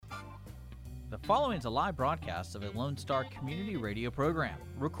The following is a live broadcast of a Lone Star community radio program,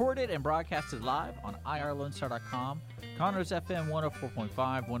 recorded and broadcasted live on irlonestar.com, Conroe's FM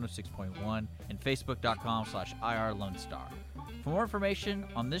 104.5, 106.1, and facebook.com/irlonestar. For more information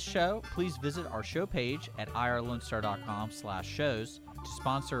on this show, please visit our show page at irlonestar.com/shows. To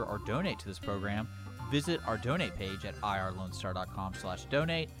sponsor or donate to this program, visit our donate page at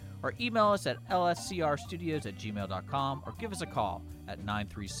irlonestar.com/donate, or email us at lscrstudios@gmail.com, or give us a call at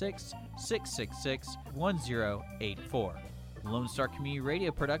 936-666-1084. Lone Star Community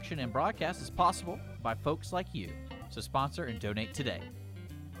Radio production and broadcast is possible by folks like you. So sponsor and donate today.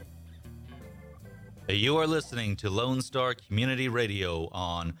 You are listening to Lone Star Community Radio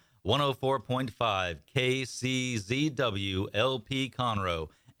on 104.5 KCZW LP Conroe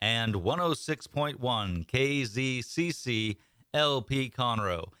and 106.1 KZCC LP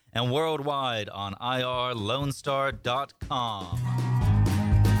Conroe, and worldwide on irlonestar.com.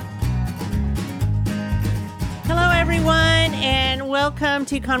 Hello, everyone, and welcome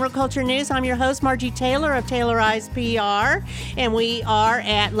to Conroe Culture News. I'm your host, Margie Taylor of Taylorized PR, and we are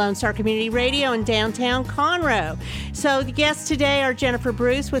at Lone Star Community Radio in downtown Conroe. So the guests today are Jennifer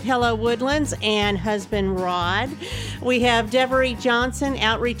Bruce with Hello Woodlands and husband Rod. We have Devery Johnson,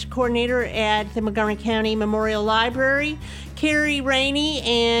 Outreach Coordinator at the Montgomery County Memorial Library. Carrie Rainey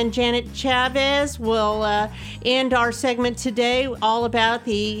and Janet Chavez will end our segment today all about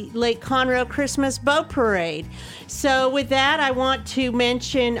the Lake Conroe Christmas Boat Parade. So with that, I want to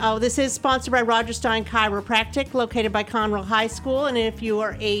mention, this is sponsored by Roger Stein Chiropractic, located by Conroe High School. And if you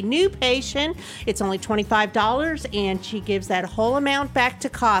are a new patient, it's only $25, and she gives that whole amount back to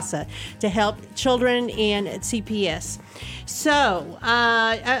CASA to help children in CPS. So,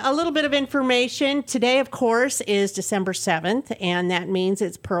 a little bit of information. Today, of course, is December 7th, and that means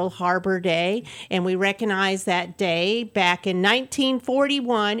it's Pearl Harbor Day, and we recognize that day back in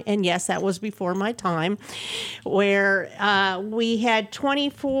 1941, and yes, that was before my time, where we had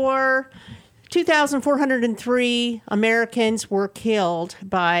 2,403 Americans were killed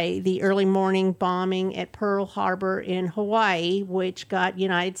by the early morning bombing at Pearl Harbor in Hawaii, which got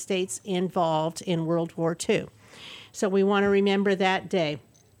United States involved in World War II. So we want to remember that day.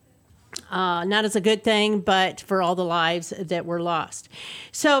 Not as a good thing, but for all the lives that were lost.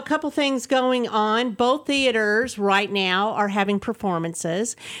 So a couple things going on. Both theaters right now are having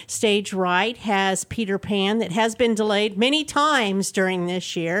performances. Stage Right has Peter Pan that has been delayed many times during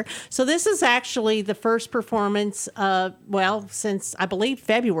this year. So this is actually the first performance, since I believe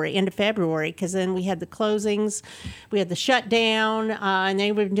February, end of February, because then we had the closings, we had the shutdown, and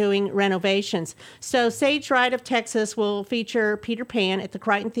they were doing renovations. So Stage Right of Texas will feature Peter Pan at the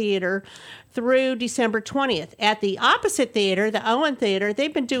Crichton Theater through December 20th. At the opposite theater, the Owen Theater,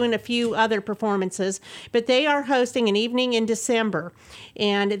 they've been doing a few other performances, but they are hosting an evening in December,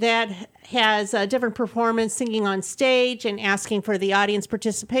 and that has a different performance, singing on stage and asking for the audience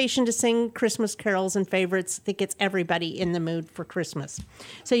participation to sing Christmas carols and favorites that gets everybody in the mood for Christmas.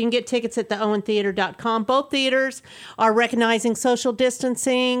 So you can get tickets at theowentheater.com. Both theaters are recognizing social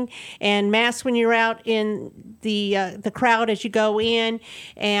distancing and masks when you're out in the crowd as you go in,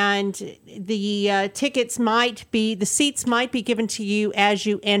 and the seats might be given to you as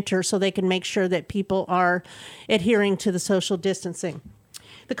you enter, so they can make sure that people are adhering to the social distancing.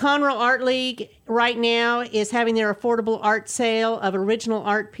 The Conroe Art League right now is having their affordable art sale of original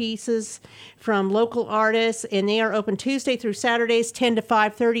art pieces from local artists, and they are open Tuesday through Saturdays, 10 to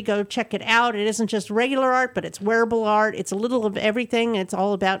 5:30. Go check it out. It isn't just regular art, but it's wearable art. It's a little of everything. It's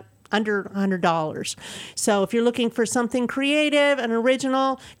all about under $100. So if you're looking for something creative, an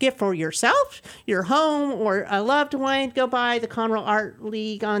original gift for yourself, your home, or a loved one, go by the Conroe Art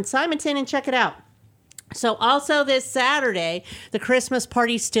League on Simonton and check it out. So also this Saturday, the Christmas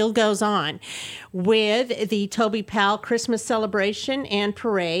party still goes on with the Toby Powell Christmas celebration and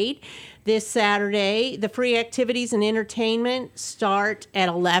parade. This Saturday, the free activities and entertainment start at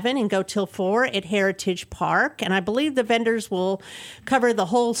 11 and go till 4 at Heritage Park. And I believe the vendors will cover the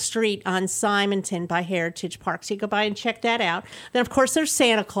whole street on Simonton by Heritage Park. So you go by and check that out. Then, of course, there's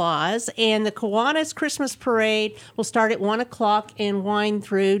Santa Claus. And the Kiwanis Christmas Parade will start at 1 o'clock and wind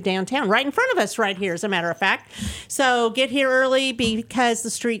through downtown, right in front of us right here, as a matter of fact. So get here early because the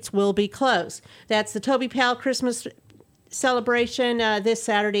streets will be closed. That's the Toby Powell Christmas celebration this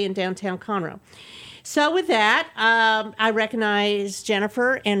Saturday in downtown Conroe. So with that, I recognize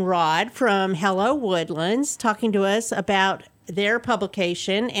Jennifer and Rod from Hello Woodlands talking to us about their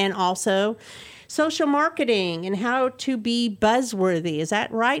publication and also social marketing and how to be buzzworthy. Is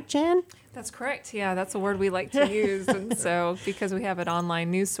that right, Jen? That's correct. Yeah, that's a word we like to use. And so because we have an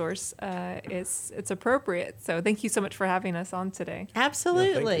online news source, it's appropriate. So thank you so much for having us on today.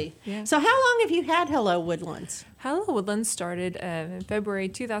 Absolutely. Yeah. So how long have you had Hello Woodlands? Hello Woodlands started in February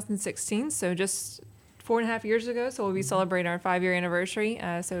 2016, so just 4.5 years ago. So we'll be celebrating our 5-year anniversary.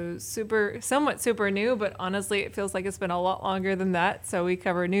 So somewhat super new, but honestly, it feels like it's been a lot longer than that. So we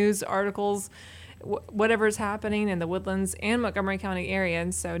cover news, articles, whatever's happening in the Woodlands and Montgomery County area.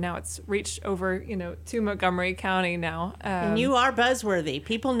 And so now it's reached over, to Montgomery County now. And you are buzzworthy.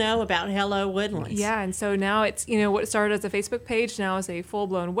 People know about Hello Woodlands. Yeah, and so now it's, what started as a Facebook page now is a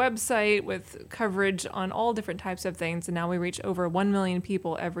full-blown website with coverage on all different types of things. And now we reach over 1 million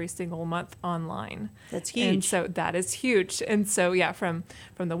people every single month online. That's huge. And so that is huge. And so, yeah, from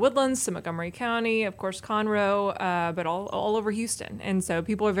the Woodlands to Montgomery County, of course, Conroe, but all over Houston. And so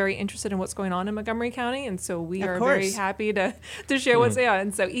people are very interested in what's going on in Montgomery County. And so we are very happy to share what's there.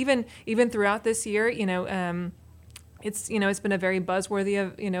 And so even throughout this year, it's been a very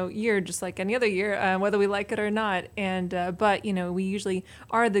buzzworthy year, just like any other year, whether we like it or not. And but we usually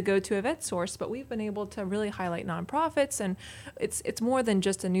are the go-to event source, but we've been able to really highlight nonprofits, and it's more than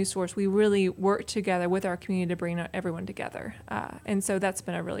just a news source. We really work together with our community to bring everyone together, and so that's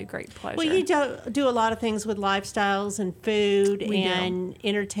been a really great pleasure. Well, you do a lot of things with lifestyles and food and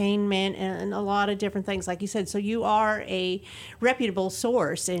entertainment and a lot of different things, like you said. So you are a reputable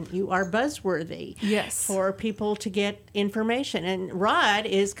source, and you are buzzworthy. Yes. For people to get information. And Rod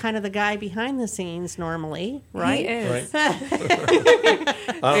is kind of the guy behind the scenes normally, right? He is. Right.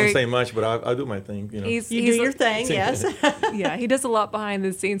 I don't say much, but I do my thing. You do your thing, yes. Yeah, he does a lot behind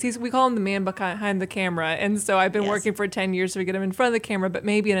the scenes. We call him the man behind the camera. And so I've been working for 10 years to get him in front of the camera, but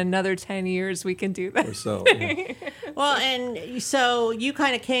maybe in another 10 years we can do that. Or so. Yeah. Well, and so you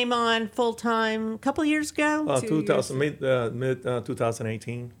kind of came on full time a couple of years ago? Mid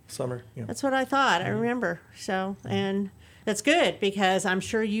 2018 summer. Yeah. That's what I thought. I remember. So, and that's good because I'm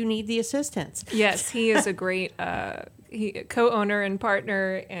sure you need the assistance. Yes, he is a great co-owner and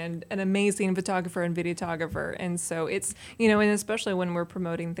partner and an amazing photographer and videographer. And so it's, and especially when we're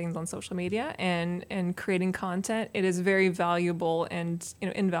promoting things on social media and creating content, it is very valuable and,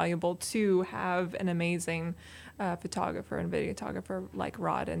 invaluable to have an amazing photographer and videographer like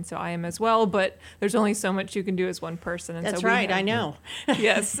Rod. And so I am as well, but there's only so much you can do as one person. And That's so right, I know.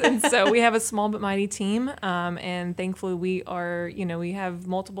 Yes. And so we have a small but mighty team. And thankfully we are, we have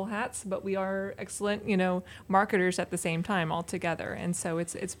multiple hats, but we are excellent, marketers at the same time all together. And so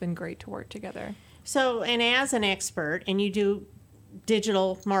it's been great to work together. So, and as an expert, and you do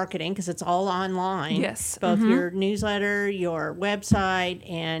digital marketing because it's all online. Yes. Both your newsletter, your website,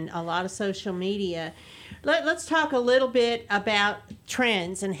 and a lot of social media. Let's talk a little bit about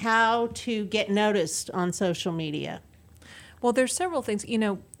trends and how to get noticed on social media. Well, there's several things.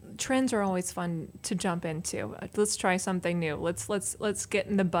 Trends are always fun to jump into. Let's try something new. Let's get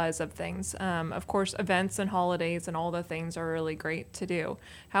in the buzz of things. Of course, events and holidays and all the things are really great to do.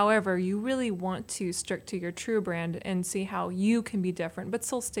 However, you really want to stick to your true brand and see how you can be different, but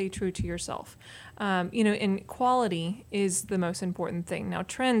still stay true to yourself. And quality is the most important thing. Now,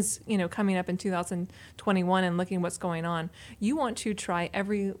 trends, coming up in 2021 and looking what's going on, you want to try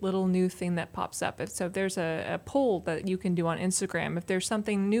every little new thing that pops up. If there's a poll that you can do on Instagram, if there's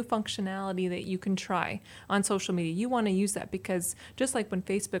something new functionality that you can try on social media, you want to use that, because just like when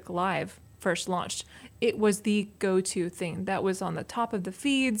Facebook Live first launched, it was the go-to thing. That was on the top of the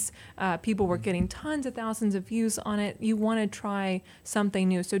feeds. People were getting tons of thousands of views on it. You want to try something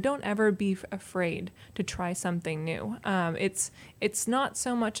new. So don't ever be afraid to try something new. It's not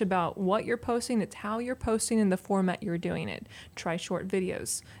so much about what you're posting, it's how you're posting and the format you're doing it. Try short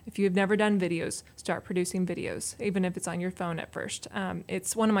videos. If you've never done videos, start producing videos, even if it's on your phone at first.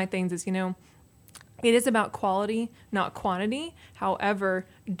 It's one of my things is, it is about quality, not quantity. However,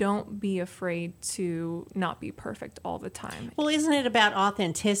 don't be afraid to not be perfect all the time. Well, isn't it about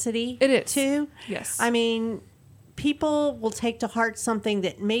authenticity? It is. Too? Yes. I mean, people will take to heart something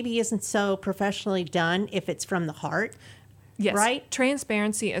that maybe isn't so professionally done if it's from the heart. Yes. Right?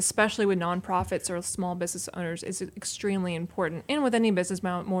 Transparency, especially with nonprofits or small business owners, is extremely important, and with any business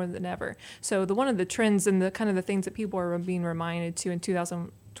more than ever. So one of the trends and the kind of the things that people are being reminded to in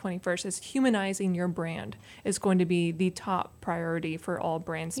 2021 is humanizing your brand is going to be the top priority for all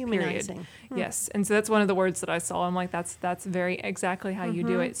brands, Humanizing. period. Yes. And so that's one of the words that I saw. I'm like, that's very exactly how you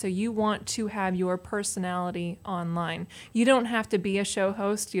do it. So you want to have your personality online. You don't have to be a show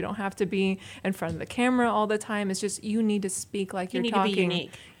host. You don't have to be in front of the camera all the time. It's just you need to speak like you're talking. You need to be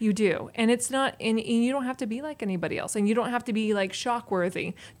unique. You do. And it's not, and you don't have to be like anybody else. And you don't have to be like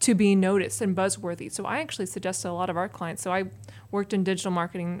shock-worthy to be noticed and buzzworthy. So I actually suggest to a lot of our clients, worked in digital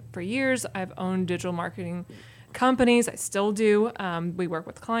marketing for years. I've owned digital marketing companies. I still do. We work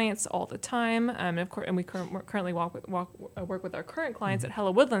with clients all the time, and of course, we currently work with our current clients at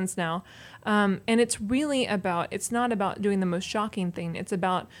Hello Woodlands now. And it's really it's not about doing the most shocking thing. It's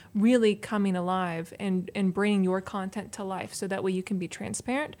about really coming alive and bringing your content to life, so that way you can be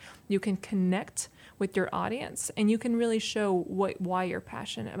transparent, you can connect with your audience, and you can really show why you're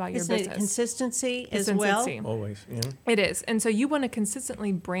passionate about your business. Consistency as well? Always, yeah. It is. And so you want to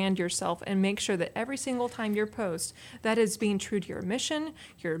consistently brand yourself and make sure that every single time you post, that is being true to your mission,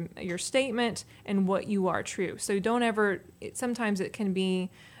 your statement, and what you are true. So don't ever, sometimes it can be,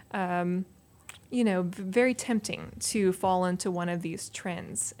 very tempting to fall into one of these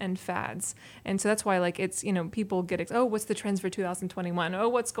trends and fads. And so that's why, like, it's, people get, what's the trends for 2021? Oh,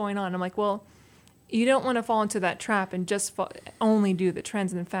 what's going on? I'm like, well, you don't want to fall into that trap and just only do the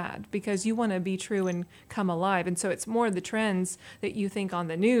trends and fad, because you want to be true and come alive. And so it's more the trends that you think on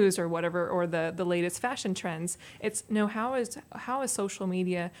the news or whatever, or the latest fashion trends. It's how is social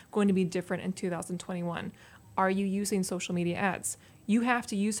media going to be different in 2021? Are you using social media ads? You have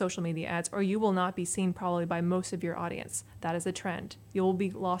to use social media ads, or you will not be seen probably by most of your audience. That is a trend. You will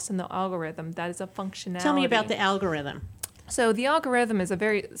be lost in the algorithm. That is a functionality. Tell me about the algorithm. So the algorithm is a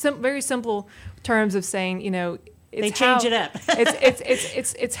very simple terms of saying, they change it up.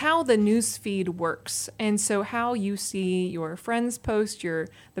 it's how the news feed works, and so how you see your friends post,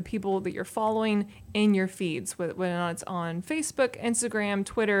 the people that you're following in your feeds, whether it's on Facebook, Instagram,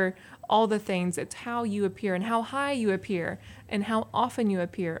 Twitter, all the things. It's how you appear and how high you appear and how often you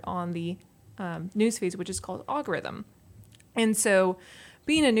appear on the news feeds, which is called algorithm. And so,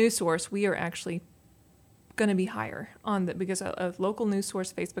 being a news source, we are actually going to be higher on because a local news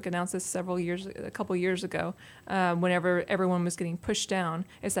source, Facebook announced this a couple years ago, whenever everyone was getting pushed down,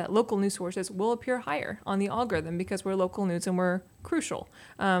 is that local news sources will appear higher on the algorithm because we're local news and we're crucial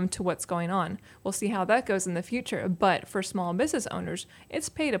to what's going on. We'll see how that goes in the future. But for small business owners, it's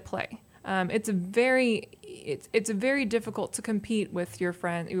pay to play. It's very difficult to compete with your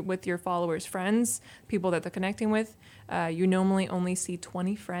followers' friends, people that they're connecting with. You normally only see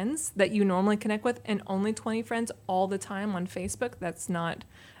 20 friends that you normally connect with, and only 20 friends all the time on Facebook. That's not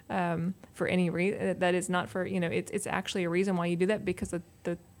for any reason. That is not for, it's actually a reason why you do that, because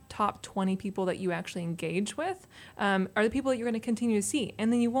the top 20 people that you actually engage with are the people that you're going to continue to see,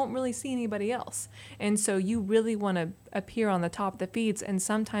 and then you won't really see anybody else. And so you really want to appear on the top of the feeds, and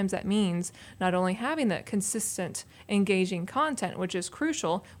sometimes that means not only having that consistent, engaging content, which is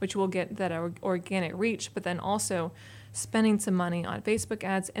crucial, which will get that organic reach, but then also spending some money on Facebook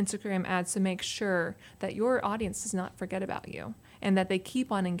ads, Instagram ads, to make sure that your audience does not forget about you, and that they keep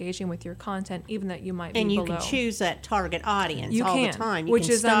on engaging with your content, even that you might be below. And you can choose that target audience the time. You which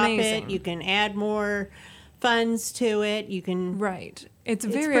can is stop amazing. it. You can add more funds to it. You can... Right. It's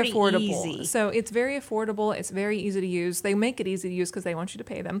very affordable. Easy. So it's very affordable. It's very easy to use. They make it easy to use because they want you to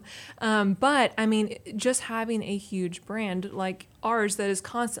pay them. But, I mean, just having a huge brand like ours that is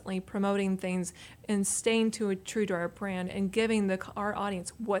constantly promoting things and staying true to our brand and giving our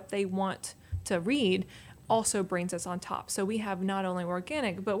audience what they want to read also brings us on top. So we have not only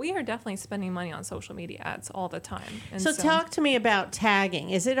organic, but we are definitely spending money on social media ads all the time. And so talk to me about tagging.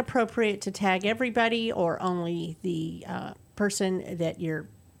 Is it appropriate to tag everybody, or only the person that you're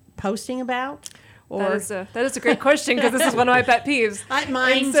posting about? Or that is a great question, because this is one of my pet peeves.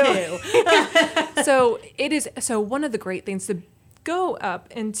 Mine too. So one of the great things to go up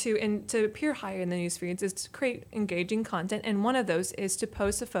and to appear higher in the news feeds is to create engaging content, and one of those is to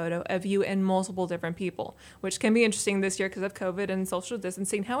post a photo of you and multiple different people, which can be interesting this year because of COVID and social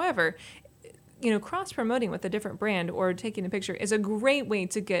distancing. However, cross-promoting with a different brand or taking a picture is a great way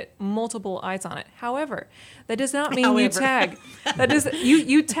to get multiple eyes on it. However, that does not mean you tag. That is,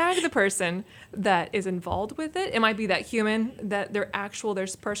 you tag the person that is involved with it. It might be that human, that their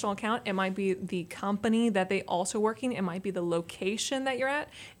personal account. It might be the company that they also working. It might be the location that you're at.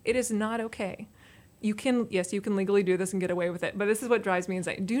 It is not okay. You can legally do this and get away with it, but this is what drives me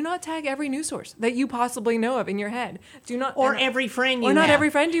insane. Do not tag every news source that you possibly know of in your head. Do not, or every friend you have. Or not every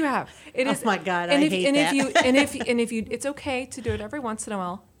friend you have. It is. Oh my God, I hate that. If you, it's okay to do it every once in a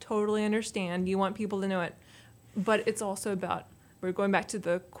while. Totally understand. You want people to know it, but it's also about, we're going back to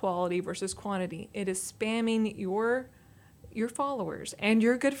the quality versus quantity. It is spamming your followers and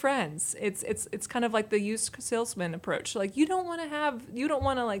your good friends. It's kind of like the used salesman approach. Like you don't want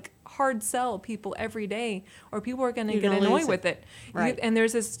to like hard sell people every day, or people are going to get annoyed with it. Right. And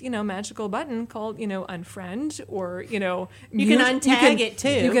there's this, magical button called, unfriend, or, you can untag it too.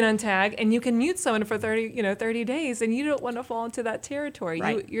 You can untag, and you can mute someone for 30 days, and you don't want to fall into that territory.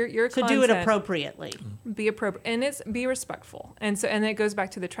 Right. Your so content, do it appropriately. be appropriate, and be respectful. And it goes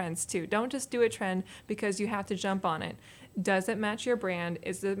back to the trends too. Don't just do a trend because you have to jump on it. Does it match your brand?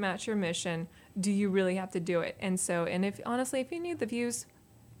 Does it match your mission? Do you really have to do it? And if you need the views,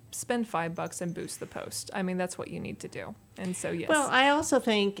 spend $5 and boost the post. I mean, that's what you need to do. And so, yes. Well, I also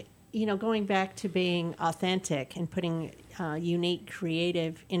think, going back to being authentic and putting unique,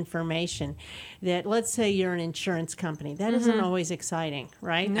 creative information, that let's say you're an insurance company. That isn't always exciting,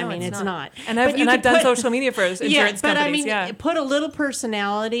 right? No, I mean, it's not. And I've done social media for insurance companies. Put a little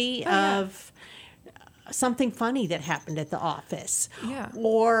personality of something funny that happened at the office. Yeah.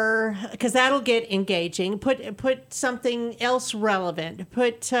 Or, because that'll get engaging. Put something else relevant.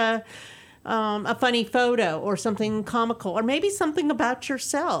 Put a funny photo or something comical, or maybe something about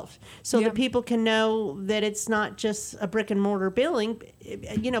yourself, so that people can know that it's not just a brick and mortar building,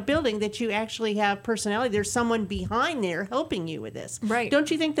 that you actually have personality. There's someone behind there helping you with this. Right.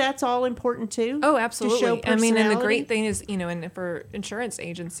 Don't you think that's all important too? Oh, absolutely. To show personality? And the great thing is, and for insurance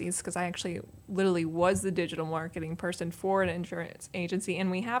agencies, because I actually literally was the digital marketing person for an insurance agency,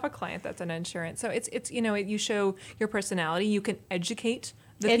 and we have a client that's an insurance. So it's you show your personality. You can educate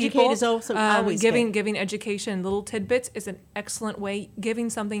the people. Is also always giving education, little tidbits is an excellent way. Giving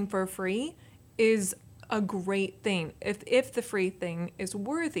something for free is a great thing if the free thing is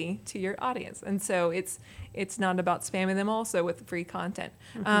worthy to your audience. And so it's not about spamming them also with free content.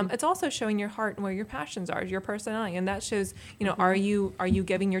 It's also showing your heart and where your passions are, your personality, and that shows, are you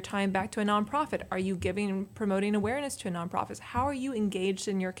giving your time back to a nonprofit? Are you promoting awareness to a nonprofit? How are you engaged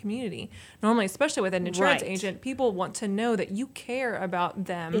in your community? Normally, especially with an insurance agent, people want to know that you care about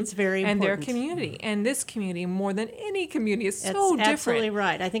them. It's very important. And their community. And this community, more than any community, is That's so different. Absolutely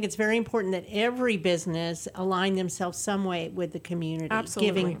right. I think it's very important that every business align themselves some way with the community,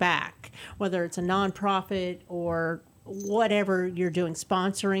 Absolutely. giving back, whether it's a nonprofit or whatever you're doing,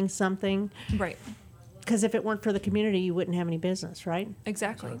 sponsoring something. Right. Because if it weren't for the community, you wouldn't have any business, right?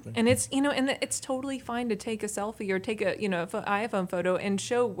 Exactly. And it's, and it's totally fine to take a selfie or take a, iPhone photo and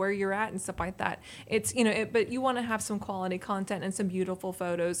show where you're at and stuff like that. It's, but you want to have some quality content and some beautiful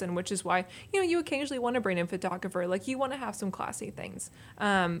photos, and which is why, you occasionally want to bring in a photographer. Like, you want to have some classy things.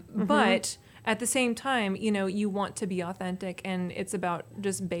 But at the same time, you want to be authentic, and it's about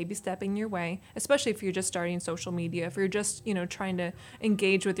just baby stepping your way, especially if you're just starting social media, if you're just, trying to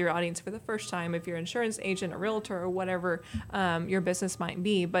engage with your audience for the first time, if you're an insurance agent, a realtor, or whatever your business might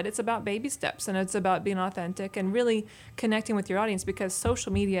be. But it's about baby steps, and it's about being authentic and really connecting with your audience, because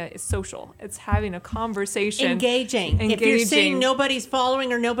social media is social. It's having a conversation. Engaging. If you're seeing nobody's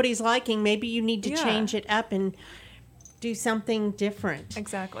following or nobody's liking, maybe you need to change it up and do something different.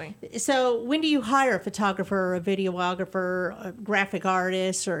 Exactly. So when do you hire a photographer or a videographer, a graphic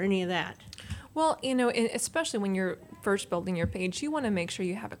artist, or any of that? Well, especially when you're first building your page, you want to make sure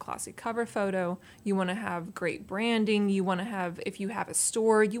you have a classy cover photo. You want to have great branding. You want to have, if you have a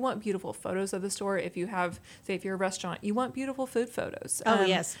store, you want beautiful photos of the store. If you have, say, if you're a restaurant, you want beautiful food photos. Oh,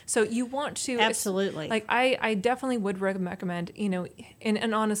 yes. So you want to. Absolutely. Like, I definitely would recommend,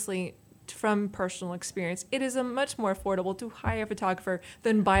 and honestly, from personal experience, it is much more affordable to hire a photographer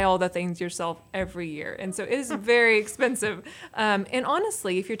than buy all the things yourself every year. And so it is very expensive. And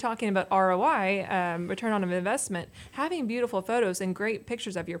honestly, if you're talking about ROI, return on investment, having beautiful photos and great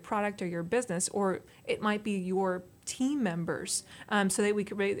pictures of your product or your business, or it might be your team members, so that we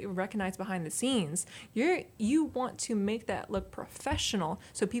could recognize behind the scenes. You want to make that look professional,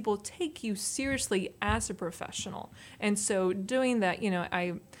 so people take you seriously as a professional. And so doing that,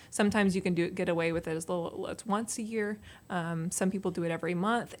 sometimes you can get away with it as little as once a year. Some people do it every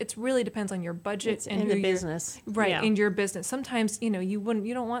month. It really depends on your budget and the business, right? In your business, sometimes you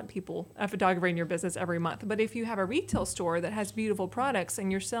don't want a photographer in your business every month. But if you have a retail store that has beautiful products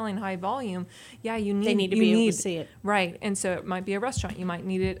and you're selling high volume, they need to be able to see it. Right. And so it might be a restaurant. You might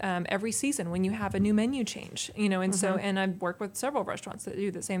need it every season when you have a new menu change, and so, and I've worked with several restaurants that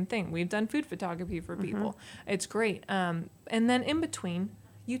do the same thing. We've done food photography for people. It's great. And then in between,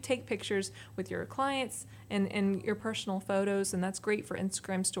 you take pictures with your clients and your personal photos, and that's great for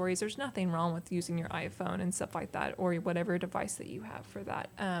Instagram stories. There's nothing wrong with using your iPhone and stuff like that, or whatever device that you have for that.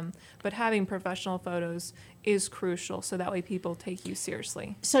 But having professional photos is crucial, so that way people take you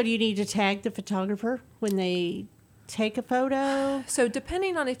seriously. So do you need to tag the photographer when they take a photo? So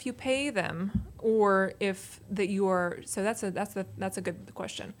depending on if you pay them or if that you are, so that's a good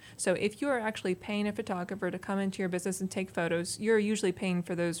question. So if you are actually paying a photographer to come into your business and take photos, you're usually paying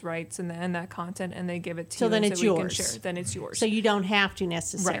for those rights and that content, and they give it to So you. then and it's so we yours. can share. Then it's yours. So you don't have to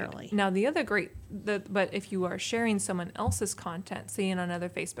necessarily. Right. Now, the other but if you are sharing someone else's content, say on another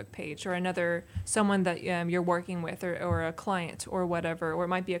Facebook page or someone that you're working with or a client or whatever, or it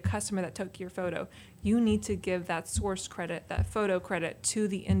might be a customer that took your photo, you need to give that source credit, that photo credit to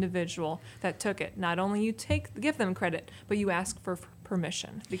the individual that took it. Not only give them credit, but you ask for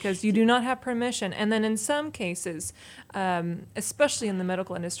permission, because you do not have permission. And then in some cases, especially in the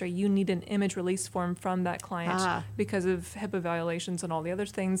medical industry, you need an image release form from that client because of HIPAA violations and all the other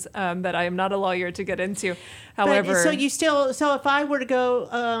things that I am not a lawyer to get into. However, so if I were to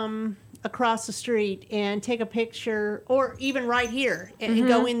go across the street and take a picture, or even right here and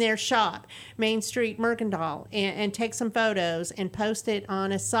go in their shop, Main Street Mercantile, and take some photos and post it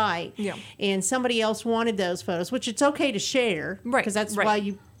on a site, and somebody else wanted those photos, which it's okay to share, because that's why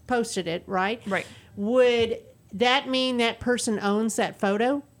you posted it, right? Right. Would that mean that person owns that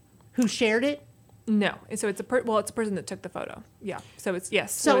photo who shared it? No. So it's it's a person that took the photo. Yeah. So it's,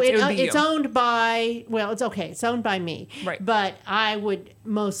 yes. So it would be it's you. owned by, it's okay. It's owned by me. Right. But I would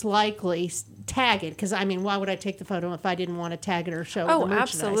most likely tag it, because, I mean, why would I take the photo if I didn't want to tag it or show the merchandise?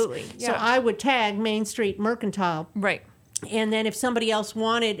 Absolutely. Yeah. So I would tag Main Street Mercantile. Right. And then if somebody else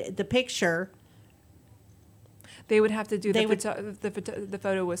wanted the picture, they would have to do the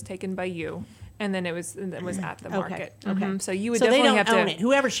photo was taken by you, and then it was at the market. Okay. So you would so definitely they don't have to own it.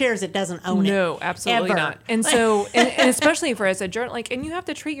 Whoever shares it doesn't own it. No, absolutely ever. not. And so, and especially for as a journal, and you have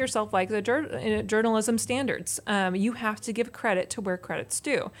to treat yourself like the journalism standards. You have to give credit to where credit's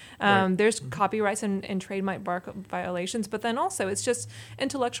due. There's copyrights and trademark violations, but then also it's just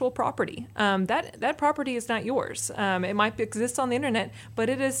intellectual property. That property is not yours. It might exist on the internet, but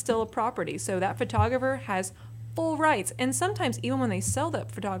it is still a property. So that photographer has full rights, and sometimes even when they sell that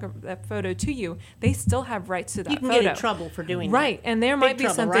photo to you, they still have rights to that photo. You can get in trouble for doing that. Right, and there might be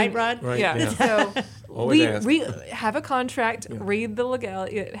trouble, something. right, Rod? Right, Yeah. yeah. So Always have a contract, read the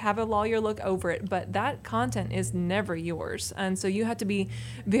legality, have a lawyer look over it, but that content is never yours, and so you have to be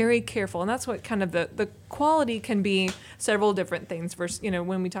very careful. And that's what kind of the quality can be several different things. Versus,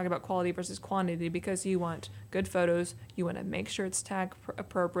 when we talk about quality versus quantity, because you want good photos, you want to make sure it's tagged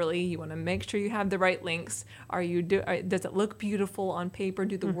appropriately, you want to make sure you have the right links. Does it look beautiful on paper?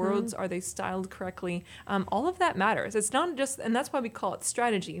 Do the words, are they styled correctly? All of that matters. It's not just, and that's why we call it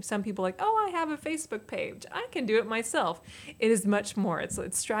strategy. Some people are like, oh, I have a Facebook page, I can do it myself. It is much more. It's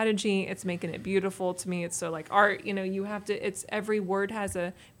strategy. It's making it beautiful. To me, it's so like art. You have to. It's every word has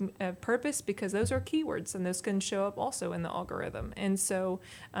a purpose, because those are keywords, and those can show up also in the algorithm. And so,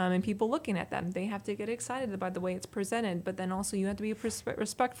 and people looking at them, they have to get excited by the way it's presented. But then also you have to be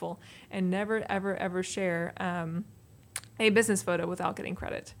respectful and never ever share a business photo without getting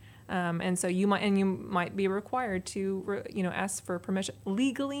credit. And so you might be required to ask for permission.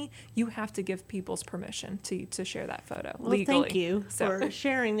 Legally, you have to give people's permission to share that photo. Well, legally. thank you for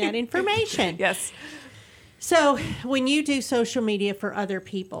sharing that information. Yes. So when you do social media for other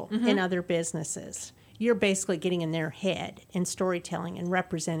people and other businesses, you're basically getting in their head and storytelling and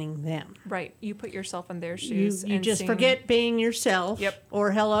representing them. Right. You put yourself in their shoes. You just forget being yourself. Yep.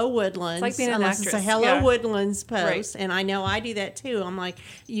 Or Hello Woodlands. It's like being an unless actress. it's a Hello Woodlands post. Right. And I know I do that too. I'm like,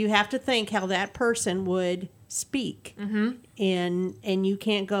 you have to think how that person would speak. And you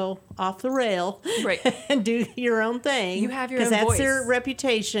can't go off the rail and do your own thing. You have your own because that's voice. their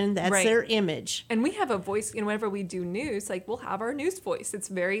reputation. That's their image. And we have a voice. Whenever we do news, like we'll have our news voice. It's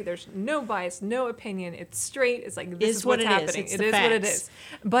there's no bias, no opinion. It's straight. It's like this is what's happening. It is what it is.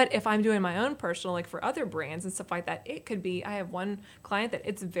 But if I'm doing my own personal, like for other brands and stuff like that, it could be. I have one client that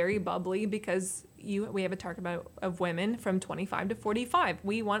it's very bubbly because we have a target of women from 25 to 45.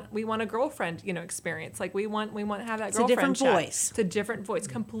 We want a girlfriend, experience. Like we want to have that girlfriend. It's a different chat. voice. It's a different voice,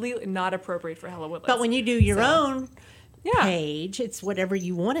 completely not appropriate for Hello Woodlands. But when you do your own page, it's whatever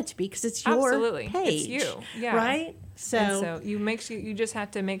you want it to be because it's your page. It's you. Yeah. Right? So you just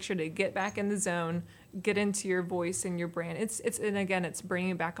have to make sure to get back in the zone, get into your voice and your brand. It's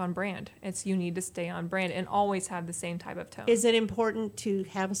bringing it back on brand. You need to stay on brand and always have the same type of tone. Is it important to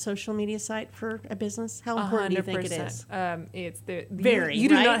have a social media site for a business? How important do you think it is? It's very. You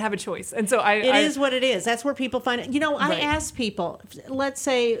do not have a choice, and so it is what it is. That's where people find it. I ask people. Let's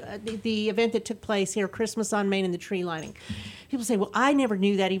say the event that took place here, Christmas on Main, and the tree lighting. People say, "Well, I never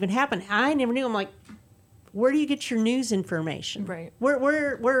knew that even happened. I never knew." I'm like, where do you get your news information? Right.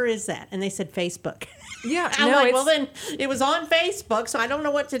 Where is that? And they said Facebook. Yeah. I'm no, like, it's, well, then it was on Facebook, so I don't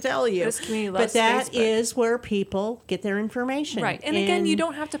know what to tell you. This community But loves that Facebook. is where people get their information. Right. And again, you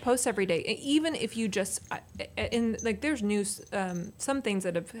don't have to post every day. Even if you just, like there's news, some things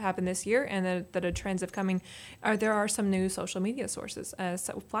that have happened this year and that are trends of coming, there are some new social media sources,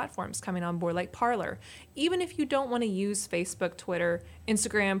 platforms coming on board, like Parler. Even if you don't want to use Facebook, Twitter,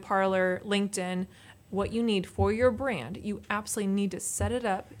 Instagram, Parler, LinkedIn, what you need for your brand, you absolutely need to set it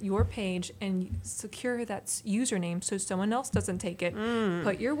up, your page, and secure that username so someone else doesn't take it.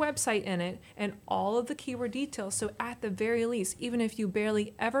 Put your website in it and all of the keyword details. So at the very least, even if you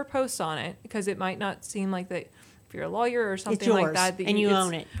barely ever post on it, because it might not seem like that, if you're a lawyer or something yours, like that, and you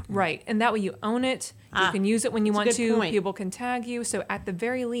own it. Right. And that way you own it. You can use it when you want that's a good to. point. People can tag you. So at the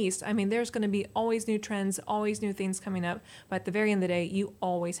very least, I mean, there's going to be always new trends, always new things coming up. But at the very end of the day, you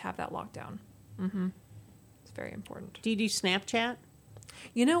always have that lockdown. It's very important. Do you do Snapchat?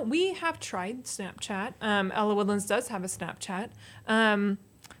 You know, we have tried Snapchat. Ella Woodlands does have a Snapchat.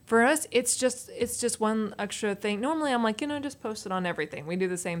 For us, it's just one extra thing. Normally, I'm like, just post it on everything. We do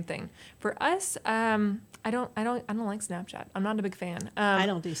the same thing. For us, I don't like Snapchat. I'm not a big fan. I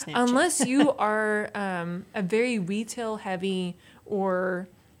don't do Snapchat. Unless you are a very retail heavy or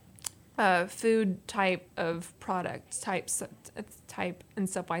food type of product type and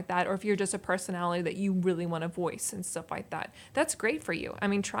stuff like that, or if you're just a personality that you really want to voice and stuff like that, that's great for you. I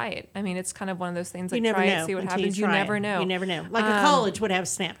mean, try it. I mean, it's kind of one of those things like You never try know it, see what until happens. You try never it. know. You never know. Like a college would have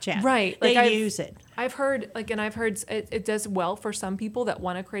Snapchat. Right. They Like use it. I've heard it does well for some people that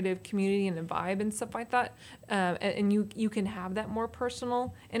want to create a community and a vibe and stuff like that. And you can have that more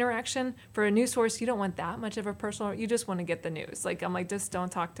personal interaction. For a news source, you don't want that much of a personal, you just want to get the news. Like, I'm like, just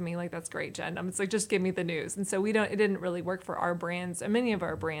don't talk to me. Like, that's great, Jen. It's like, just give me the news. And so it didn't really work for our brands and many of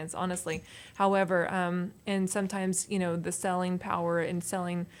our brands, honestly. However, and sometimes, the selling power and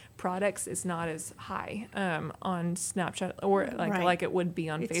selling products is not as high on Snapchat or like it would be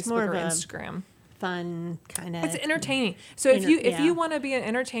on It's Facebook more or of a Instagram. Fun kind of. It's entertaining. So if you want to be an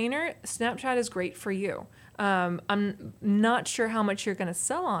entertainer, Snapchat is great for you. I'm not sure how much you're going to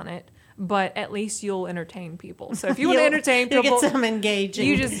sell on it, but at least you'll entertain people. So if you want to entertain you'll people, get some engaging.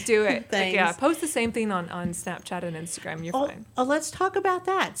 you just do it. things. Yeah, post the same thing on Snapchat and Instagram. You're fine. Oh, let's talk about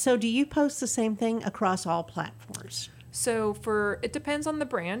that. So do you post the same thing across all platforms? So it depends on the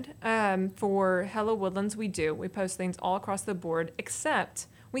brand. For Hello Woodlands, we post things all across the board, except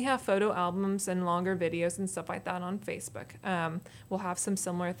we have photo albums and longer videos and stuff like that on Facebook. We'll have some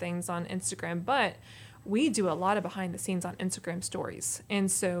similar things on Instagram, but we do a lot of behind the scenes on Instagram stories. And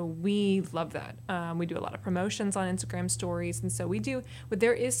so we love that. We do a lot of promotions on Instagram stories. And so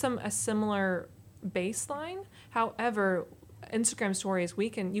there is a similar baseline. However, Instagram stories, you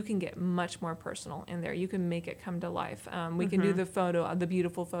can get much more personal in there. You can make it come to life. We can do the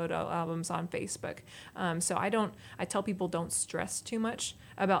beautiful photo albums on Facebook. So I tell people don't stress too much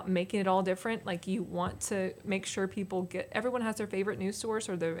about making it all different. Like, you want to make sure everyone has their favorite news source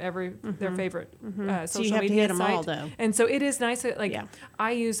or their favorite social So you have media to hit them site. all, though. And so it is nice that, Yeah.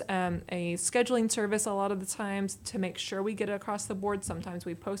 I use a scheduling service a lot of the times to make sure we get it across the board. Sometimes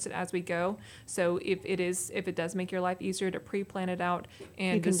we post it as we go. So if it does make your life easier to pre-plan it out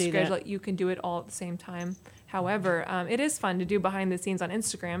and You can to do schedule that. it, you can do it all at the same time. However, it is fun to do behind the scenes on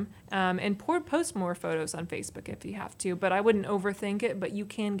Instagram and post more photos on Facebook if you have to. But I wouldn't overthink it, but you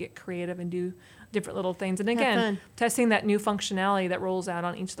can get creative and do different little things. And again, fun. testing that new functionality that rolls out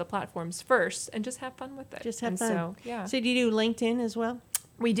on each of the platforms first and just have fun with it. Just have And fun. So, yeah. So do you do LinkedIn as well?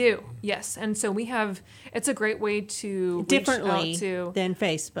 We do, yes. And so it's a great way to Differently reach out to than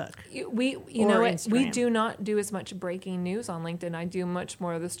Facebook. we Instagram. do not do as much breaking news on LinkedIn. I do much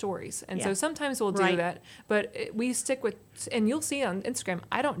more of the stories, and Yeah. so sometimes we'll do Right. that. But we stick with, and you'll see on Instagram,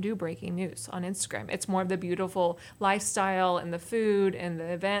 I don't do breaking news on Instagram. It's more of the beautiful lifestyle and the food and the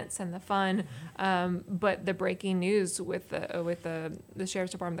events and the fun. But the breaking news with the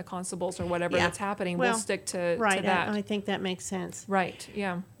sheriff's department, the constables, or whatever Yeah. that's happening, Well, we'll stick to Right. that. I think that makes sense. Right.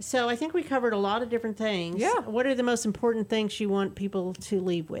 Yeah. So I think we covered a lot of different things. Yeah. What are the most important things you want people to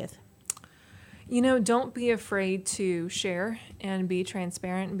leave with? Don't be afraid to share and be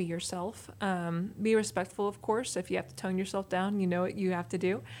transparent and be yourself. Be respectful, of course. If you have to tone yourself down, you know what you have to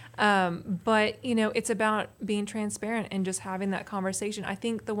do. But it's about being transparent and just having that conversation. I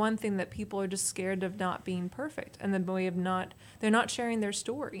think the one thing that people are just scared of not being perfect, and they're not sharing their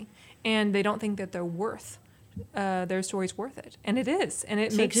story, and they don't think that their story's worth it, and it is, and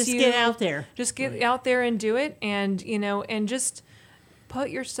it So makes just you get out there. Just get out there and do it, and and just put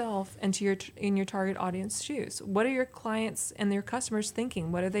yourself into your target audience shoes. What are your clients and their customers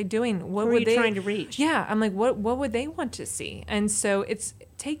thinking? What are they doing? What are you trying to reach? Yeah, I'm like, what would they want to see? And so it's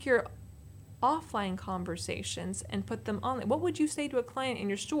take your offline conversations and put them online. What would you say to a client in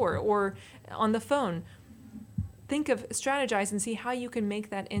your store or on the phone? Strategize and see how you can make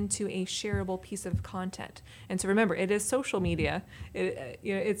that into a shareable piece of content. And so remember, it is social media.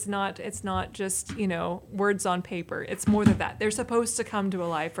 It's not just, words on paper. It's more than that. They're supposed to come to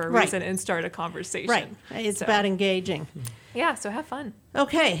life for a reason and start a conversation. Right. It's about engaging. Yeah, so have fun.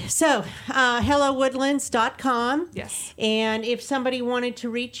 Okay, so hellowoodlands.com. Yes. And if somebody wanted to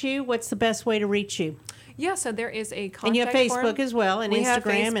reach you, what's the best way to reach you? Yeah, so there is a contact And you have Facebook form. as well, and we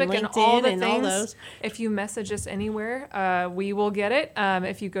Instagram, and LinkedIn, all all those. If you message us anywhere, we will get it.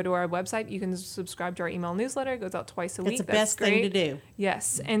 If you go to our website, you can subscribe to our email newsletter. It goes out twice a week. That's the best thing to do.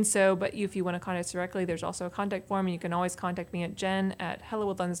 Yes, and so, but if you want to contact us directly, there's also a contact form, and you can always contact me at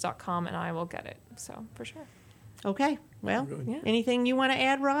jen@hellowoodlands.com, and I will get it. So, for sure. Okay, well, Yeah. anything you want to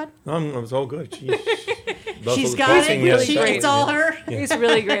add, Rod? It's all good. She's got it. It's all her. He's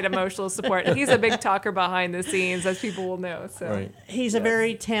really great emotional support. He's a big talker behind the scenes, as people will know. So Right. He's a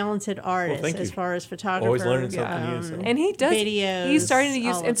very talented artist thank as you. far as photographer. Always learning something new. So. And he does videos, He's starting to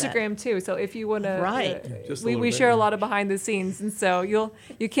use all of that. Instagram too. So if you want to, Right. Just a we little bit, share a yeah. lot of behind the scenes, and so you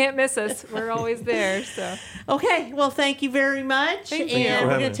can't miss us. We're always there. So Okay, well, thank you very much. Thank you. And for we're having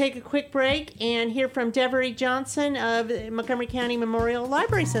going me. to take a quick break and hear from Devery Johnson of the Montgomery County Memorial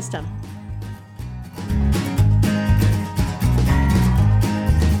Library System.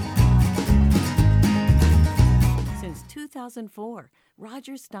 Since 2004,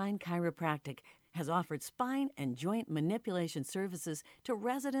 Roger Stein Chiropractic has offered spine and joint manipulation services to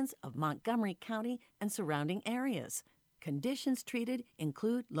residents of Montgomery County and surrounding areas. Conditions treated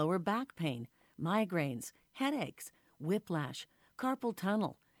include lower back pain, migraines, headaches, whiplash, carpal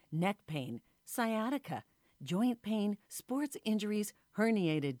tunnel, neck pain, sciatica, joint pain, sports injuries,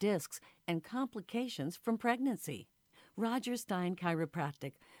 herniated discs, and complications from pregnancy. Roger Stein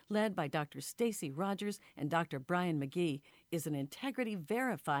Chiropractic, led by Dr. Stacy Rogers and Dr. Brian McGee, is an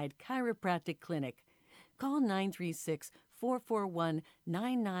integrity-verified chiropractic clinic. Call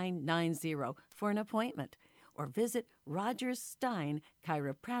 936-441-9990 for an appointment or visit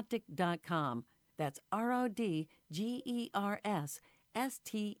rogerssteinchiropractic.com. That's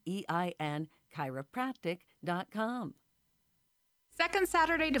RODGERSSTEIN chiropractic.com. Second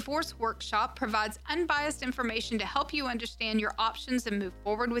Saturday Divorce Workshop provides unbiased information to help you understand your options and move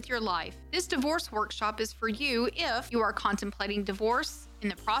forward with your life. This divorce workshop is for you if you are contemplating divorce, in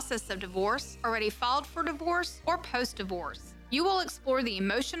the process of divorce, already filed for divorce, or post-divorce. You will explore the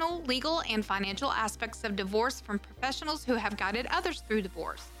emotional, legal, and financial aspects of divorce from professionals who have guided others through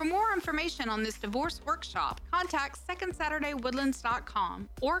divorce. For more information on this divorce workshop, contact secondsaturdaywoodlands.com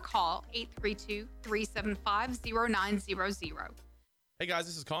or call 832-375-0900. Hey guys,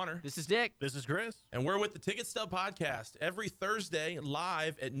 this is Connor. This is Dick. This is Chris. And we're with the Ticket Stub Podcast every Thursday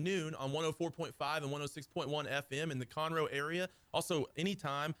live at noon on 104.5 and 106.1 FM in the Conroe area. Also,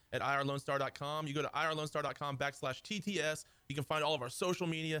 anytime at irlonestar.com. You go to irlonestar.com/TTS. You can find all of our social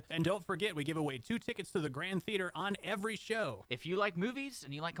media. And don't forget, we give away 2 tickets to the Grand Theater on every show. If you like movies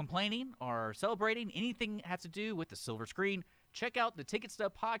and you like complaining or celebrating anything that has to do with the silver screen, check out the Ticket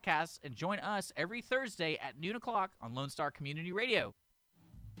Stub Podcast and join us every Thursday at noon o'clock on Lone Star Community Radio.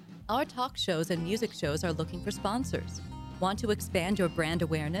 Our talk shows and music shows are looking for sponsors. Want to expand your brand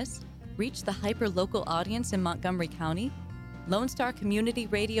awareness? Reach the hyper-local audience in Montgomery County? Lone Star Community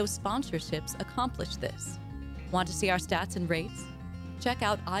Radio sponsorships accomplish this. Want to see our stats and rates? Check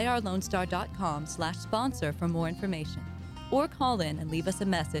out irlonestar.com/sponsor for more information. Or call in and leave us a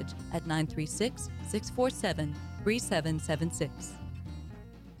message at 936-647-3776.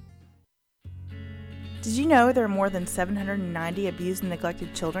 Did you know there are more than 790 abused and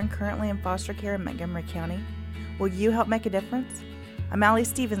neglected children currently in foster care in Montgomery County? Will you help make a difference? I'm Allie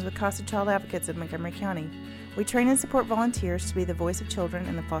Stevens with Casa Child Advocates of Montgomery County. We train and support volunteers to be the voice of children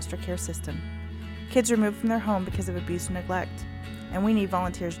in the foster care system. Kids are removed from their home because of abuse and neglect, and we need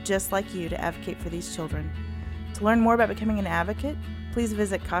volunteers just like you to advocate for these children. To learn more about becoming an advocate, please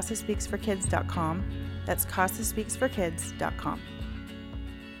visit CasaSpeaksForKids.com. That's CasaSpeaksForKids.com.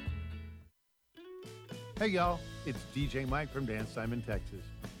 Hey y'all, it's DJ Mike from Dance Time in Texas.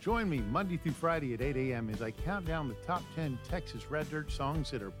 Join me Monday through Friday at 8 a.m. as I count down the top 10 Texas Red Dirt songs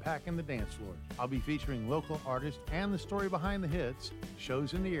that are packing the dance floor. I'll be featuring local artists and the story behind the hits,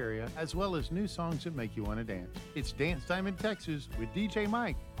 shows in the area, as well as new songs that make you want to dance. It's Dance Time in Texas with DJ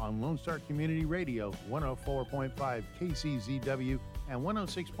Mike on Lone Star Community Radio, 104.5 KCZW and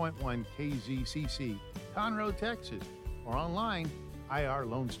 106.1 KZCC, Conroe, Texas, or online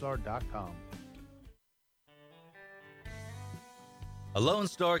irlonestar.com. A Lone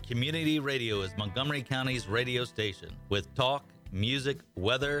Star Community Radio is Montgomery County's radio station with talk, music,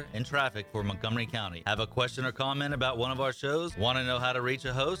 weather, and traffic for Montgomery County. Have a question or comment about one of our shows? Want to know how to reach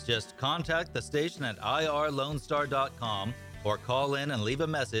a host? Just contact the station at irlonestar.com or call in and leave a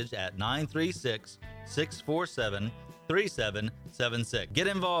message at 936-647-3776. Get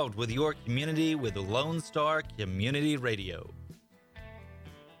involved with your community with Lone Star Community Radio.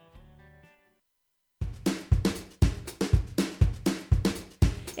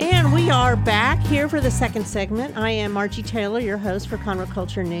 And we are back here for the second segment. I am Margie Taylor, your host for Conroe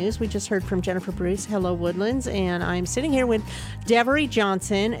Culture News. We just heard from Jennifer Bruce, Hello Woodlands, and I'm sitting here with Devery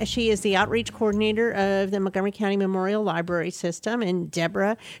Johnson. She is the outreach coordinator of the Montgomery County Memorial Library System. And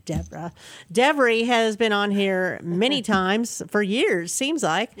Devery has been on here many times for years, seems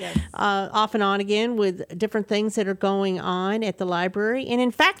like, Yes. Off and on again with different things that are going on at the library. And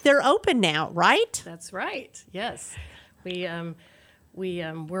in fact, they're open now, right? That's right. Yes. We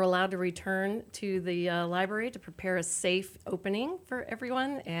were allowed to return to the library to prepare a safe opening for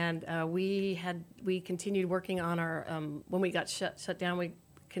everyone, and we continued working on our when we got shut down. We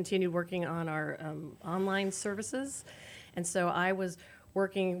continued working on our online services, and so I was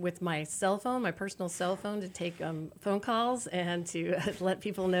working with my cell phone, my personal cell phone, to take phone calls and to let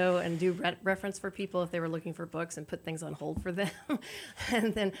people know and do reference for people if they were looking for books and put things on hold for them.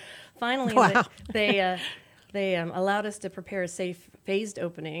 And then finally, wow. They allowed us to prepare a safe phased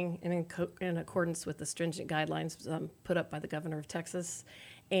opening in accordance with the stringent guidelines put up by the governor of Texas.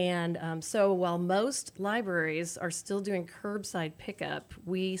 And so while most libraries are still doing curbside pickup,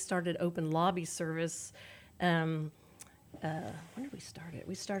 we started open lobby service. When did we start it?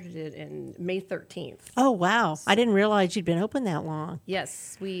 We started it in May 13th. Oh, wow. I didn't realize you'd been open that long.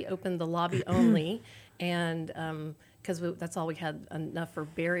 Yes, we opened the lobby only, and because that's all we had enough for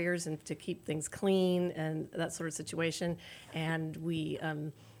barriers and to keep things clean and that sort of situation. And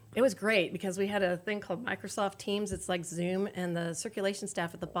it was great because we had a thing called Microsoft Teams. It's like Zoom, and the circulation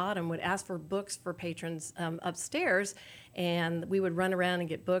staff at the bottom would ask for books for patrons upstairs, and we would run around and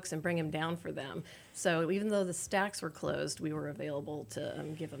get books and bring them down for them. So even though the stacks were closed, we were available to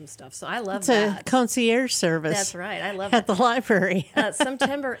give them stuff. So I love that. It's a concierge service. That's right. I love at the library.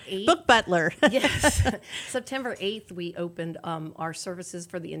 September 8th. Book butler. Yes. September 8th, we opened our services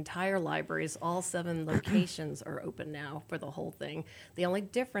for the entire libraries. All 7 locations are open now for the whole thing. The only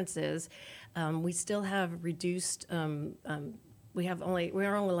difference is we still have reduced we are only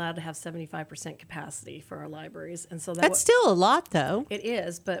allowed to have 75% capacity for our libraries, and so that's still a lot, though. It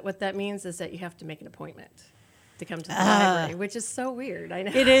is, but what that means is that you have to make an appointment to come to the library, which is so weird. I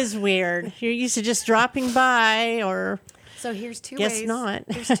know it is weird. You're used to just dropping by, or so here's two guess ways. Not.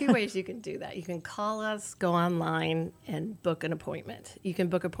 There's 2 ways you can do that. You can call us, go online, and book an appointment. You can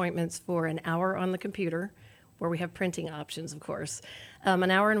book appointments for an hour on the computer, where we have printing options, of course, an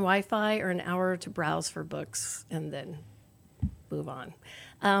hour in Wi-Fi, or an hour to browse for books, and then move on.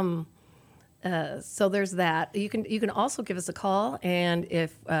 So there's that. You can also give us a call, and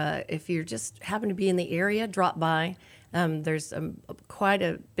if you're just happen to be in the area, drop by. There's quite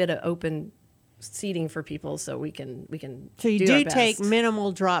a bit of open seating for people, so we can. So you do take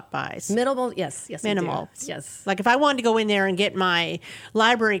minimal drop-bys. Minimal, yes, minimal, yes. Like if I wanted to go in there and get my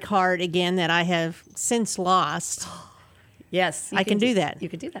library card again that I have since lost. Yes, I can do that. You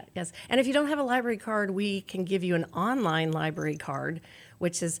can do that, yes. And if you don't have a library card, we can give you an online library card,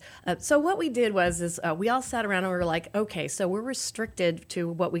 which is, so what we did was we all sat around and we were like, okay, so we're restricted to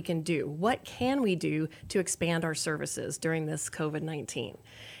what we can do. What can we do to expand our services during this COVID-19?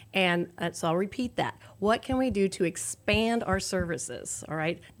 And so I'll repeat that. What can we do to expand our services, all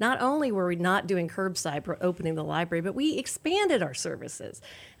right? Not only were we not doing curbside for opening the library, but we expanded our services.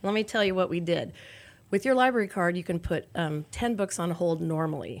 And let me tell you what we did. With your library card, you can put 10 books on hold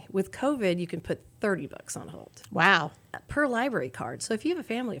normally. With COVID, you can put 30 books on hold. Wow. Per library card. So if you have a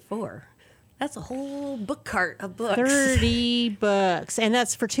family of 4, that's a whole book cart of books. 30 books. And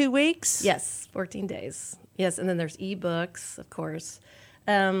that's for 2 weeks? Yes, 14 days. Yes, and then there's e-books, of course.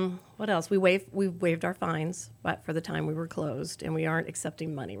 What else? We waived our fines for the time we were closed, and we aren't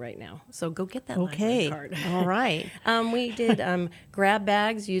accepting money right now. So go get that library card. All right. We did grab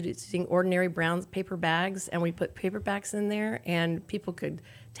bags using ordinary brown paper bags, and we put paperbacks in there, and people could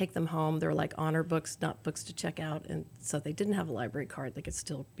take them home. They're like honor books, not books to check out, and so if they didn't have a library card, they could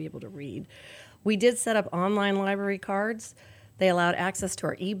still be able to read. We did set up online library cards. They allowed access to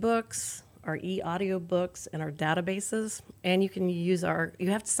our e-books, our e-audio books, and our databases, and you can use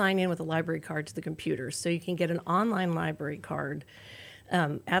you have to sign in with a library card to the computer, so you can get an online library card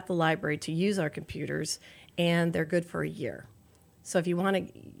at the library to use our computers, and they're good for a year. So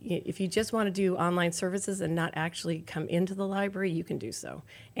if you just want to do online services and not actually come into the library, you can do so.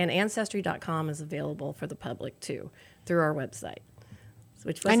 And Ancestry.com is available for the public too through our website.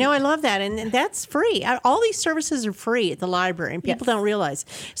 I know, I love that, and that's free. All these services are free at the library, and people don't realize.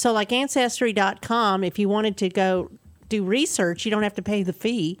 So like Ancestry.com, if you wanted to go do research, you don't have to pay the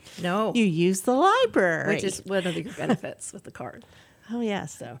fee. No. You use the library. Which is one of the benefits with the card. Oh,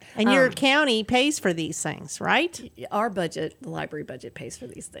 yes. So, and your county pays for these things, right? Our budget, the library budget, pays for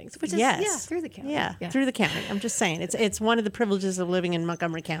these things, which is through the county. Yeah, through the county. I'm just saying, it's one of the privileges of living in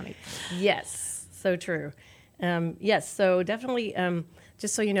Montgomery County. Yes, so true. Yes, so definitely,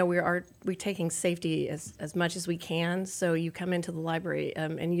 just so you know, we're taking safety as much as we can. So you come into the library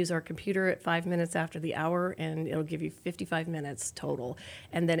and use our computer at 5 minutes after the hour, and it'll give you 55 minutes total.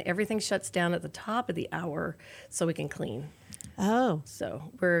 And then everything shuts down at the top of the hour so we can clean. Oh,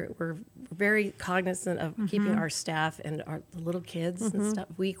 so we're very cognizant of keeping our staff and the little kids and stuff.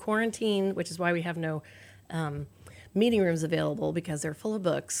 We quarantine, which is why we have no meeting rooms available, because they're full of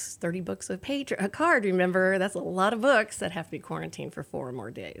books. 30 books a card. Remember, that's a lot of books that have to be quarantined for 4 or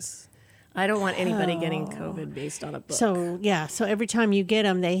more days. I don't want anybody getting COVID based on a book. So every time you get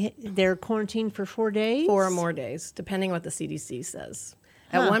them, they're quarantined for 4 days. 4 or more days, depending what the CDC says.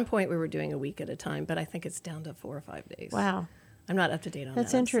 At one point, we were doing a week at a time, but I think it's down to 4 or 5 days. Wow. I'm not up to date on that.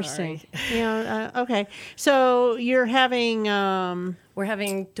 That's interesting. Okay. So you're having... We're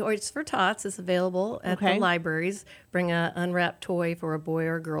having Toys for Tots is available at the libraries. Bring an unwrapped toy for a boy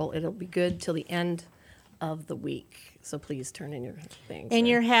or girl. It'll be good till the end of the week. So please turn in your things. And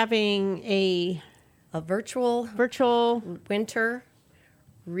you're having a virtual winter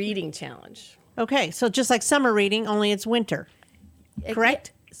reading challenge. Okay. So just like summer reading, only it's winter.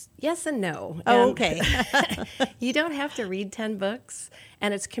 Correct? Yes and no. Oh, okay. You don't have to read 10 books,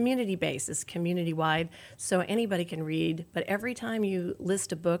 and it's community-based. It's community-wide, so anybody can read. But every time you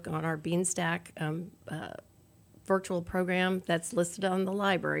list a book on our Beanstack virtual program that's listed on the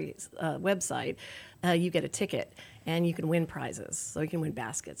library's website, you get a ticket, and you can win prizes. So you can win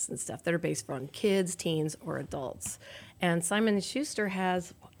baskets and stuff that are based on kids, teens, or adults. And Simon & Schuster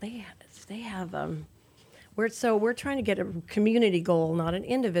has, they have... We're trying to get a community goal, not an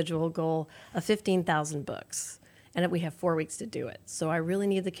individual goal, of 15,000 books. And we have 4 weeks to do it. So I really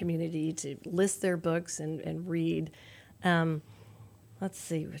need the community to list their books and read. Let's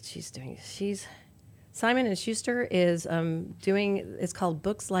see what she's doing. Simon & Schuster is doing, it's called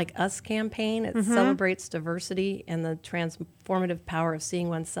Books Like Us campaign. It celebrates diversity and the transformative power of seeing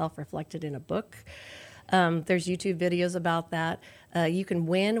oneself reflected in a book. There's YouTube videos about that. We can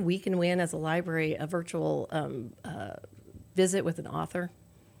win as a library a virtual visit with an author.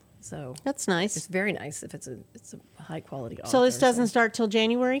 So that's nice. It's very nice if it's a high quality author. So this doesn't start till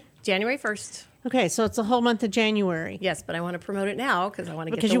January? January 1st. Okay, so it's the whole month of January. Yes, but I want to promote it now because I want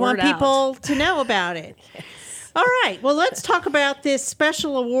to get the Because you word want people out. to know about it. Yes. All right. Well, let's talk about this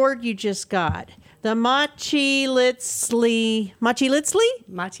special award you just got. The Machi Litzley, yes. Machi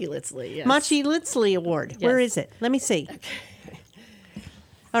Litzley Award. Yes. Where is it? Let me see. Okay.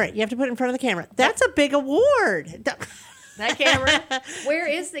 All right, you have to put it in front of the camera. That's a big award. That camera? Where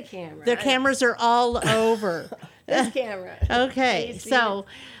is the camera? The cameras are all over. This camera. Okay, so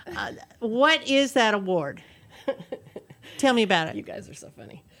what is that award? Tell me about it. You guys are so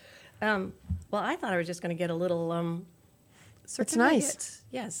funny. Well, I thought I was just going to get a little It's nice.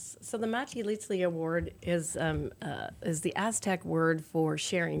 Yes. So the Machi Litzley Award is the Aztec word for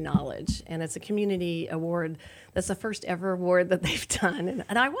sharing knowledge, and it's a community award. That's the first ever award that they've done,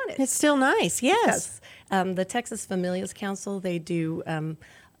 and I won it. It's still nice. Yes. The Texas Familias Council, they do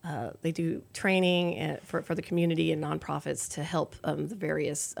training for the community and nonprofits to help the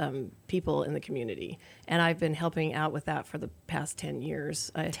various people in the community. And I've been helping out with that for the past 10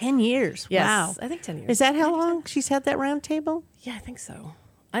 years. 10 years? Yes, Wow. I think 10 years. Is that how long she's had that round table? Yeah, I think so.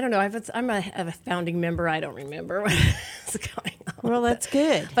 I don't know. I'm a founding member. I don't remember what's going on. Well, that's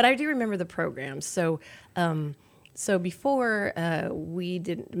good. But I do remember the program. So before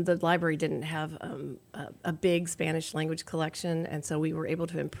the library didn't have a big Spanish language collection, and so we were able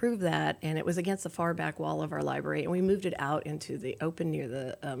to improve that. And it was against the far back wall of our library, and we moved it out into the open near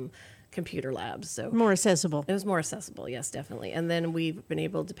the computer labs. So more accessible. It was more accessible, yes, definitely. And then we've been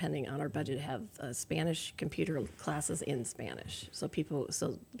able, depending on our budget, to have Spanish computer classes in Spanish. So parents.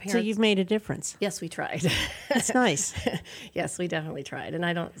 So you've made a difference. Yes, we tried. That's nice. Yes, we definitely tried, and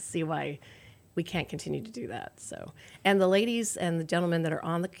I don't see why we can't continue to do that. So, and the ladies and the gentlemen that are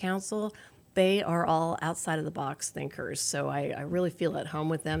on the council, they are all outside of the box thinkers. So I really feel at home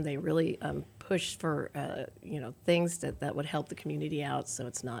with them. They really push for things that would help the community out, so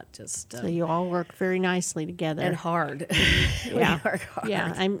it's not just. So you all work very nicely together and hard. Yeah, we work hard.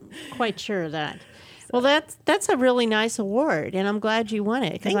 Yeah, I'm quite sure of that. Well, that's a really nice award, and I'm glad you won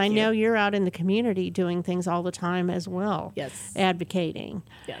it because I know you're out in the community doing things all the time as well. Yes, advocating.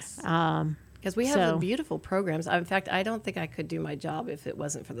 Yes. Because we have beautiful programs. In fact, I don't think I could do my job if it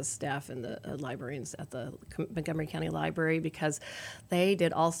wasn't for the staff and the librarians at the Montgomery County Library, because they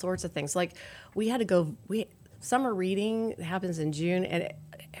did all sorts of things. Like we had to go. Summer reading happens in June, and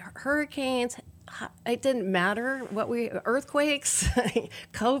hurricanes. It didn't matter earthquakes,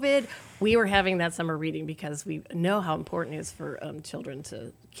 COVID. We were having that summer reading because we know how important it is for children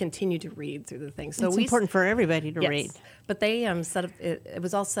to continue to read through the things. So it's important for everybody to read. But they set up. It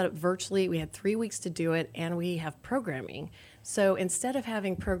was all set up virtually. We had 3 weeks to do it, and we have programming. So instead of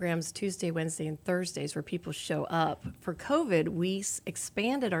having programs Tuesday, Wednesday, and Thursdays where people show up for COVID, we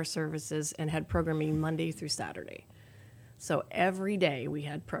expanded our services and had programming Monday through Saturday. So every day we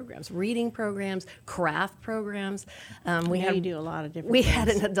had programs, reading programs, craft programs. You do a lot of different things. We had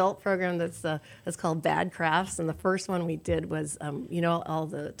an adult program that's called Bad Crafts, and the first one we did was, all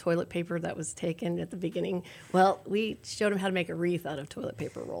the toilet paper that was taken at the beginning. Well, we showed them how to make a wreath out of toilet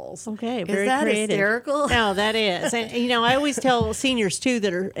paper rolls. Okay, very creative. Is that hysterical? No, that is. And, I always tell seniors, too,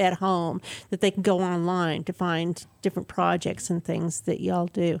 that are at home that they can go online to find different projects and things that y'all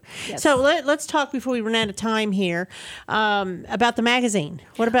do. Yes. So let's talk before we run out of time here about the magazine.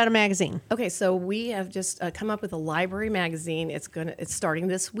 What about a magazine? Okay, so we have just come up with a library magazine. It's starting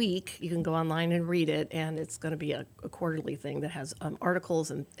this week. You can go online and read it, and it's going to be a quarterly thing that has articles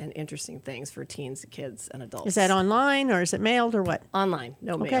and interesting things for teens, kids, and adults. Is that online or is it mailed or what? Online,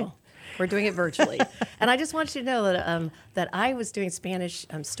 no mail. We're doing it virtually. And I just want you to know that I was doing Spanish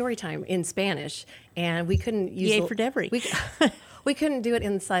story time in Spanish, and we couldn't use Yay for Devery. We couldn't do it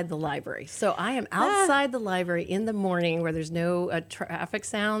inside the library. So I am outside the library in the morning where there's no traffic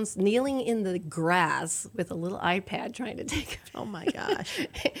sounds, kneeling in the grass with a little iPad trying to take it. Oh, my gosh.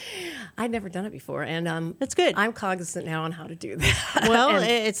 I'd never done it before. And that's good. I'm cognizant now on how to do that. Well,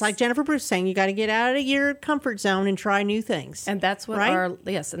 it's like Jennifer Bruce saying, you got to get out of your comfort zone and try new things. And that's what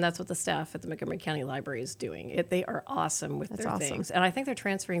and that's what the staff at the Montgomery County Library is doing. They are awesome with their things. And I think they're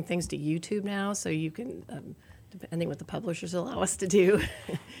transferring things to YouTube now, so you can... depending what the publishers allow us to do.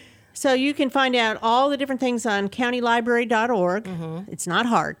 So you can find out all the different things on countylibrary.org. Mm-hmm. It's not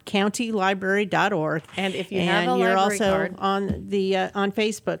hard. countylibrary.org. And if you have a you're library also card, on the on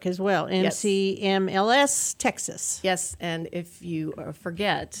Facebook as well. MCMLS Texas. Yes, and if you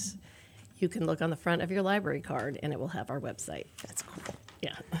forget, you can look on the front of your library card, and it will have our website. That's cool.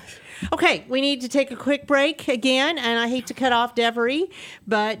 Yeah. Okay, we need to take a quick break again, and I hate to cut off Devery,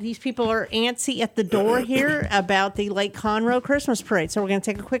 but these people are antsy at the door here about the Lake Conroe Christmas Parade. So we're going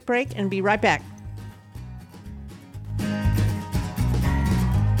to take a quick break and be right back.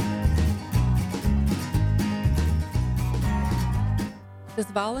 Does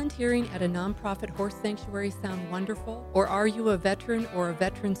volunteering at a nonprofit horse sanctuary sound wonderful? Or are you a veteran or a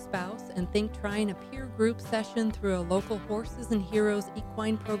veteran spouse and think trying a peer group session through a local Horses and Heroes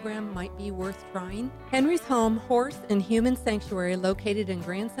equine program might be worth trying? Henry's Home Horse and Human Sanctuary, located in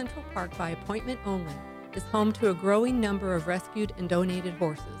Grand Central Park by appointment only, is home to a growing number of rescued and donated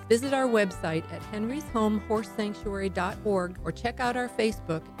horses. Visit our website at henryshomehorsesanctuary.org or check out our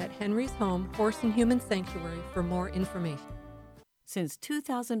Facebook at Henry's Home Horse and Human Sanctuary for more information. Since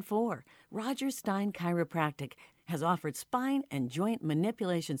 2004, Roger Stein Chiropractic has offered spine and joint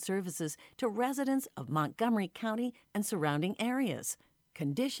manipulation services to residents of Montgomery County and surrounding areas.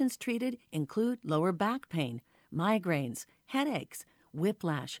 Conditions treated include lower back pain, migraines, headaches,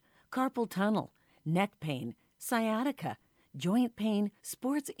 whiplash, carpal tunnel, neck pain, sciatica, joint pain,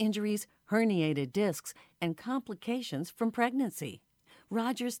 sports injuries, herniated discs, and complications from pregnancy.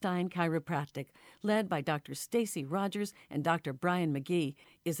 Roger Stein Chiropractic, led by Dr. Stacy Rogers and Dr. Brian McGee,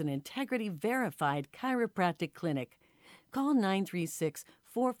 is an integrity-verified chiropractic clinic. Call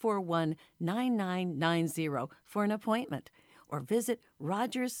 936-441-9990 for an appointment or visit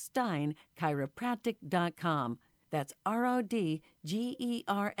rogerssteinchiropractic.com. That's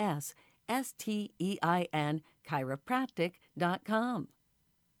RODGERSSTEIN chiropractic.com.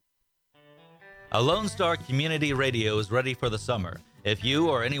 A Lone Star Community Radio is ready for the summer. If you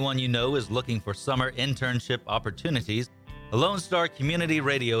or anyone you know is looking for summer internship opportunities, a Lone Star Community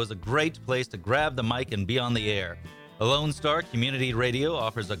Radio is a great place to grab the mic and be on the air. A Lone Star Community Radio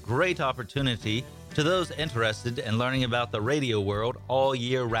offers a great opportunity to those interested in learning about the radio world all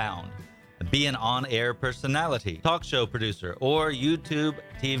year round. Be an on-air personality, talk show producer, or YouTube,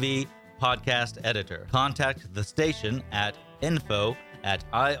 TV, podcast editor. Contact the station at info at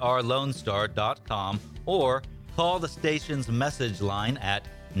irlonestar.com or call the station's message line at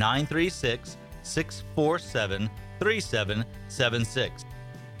 936-647-3776.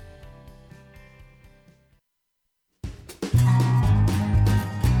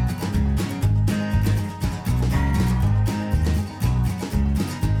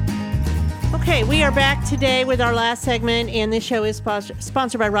 Okay, we are back today with our last segment, and this show is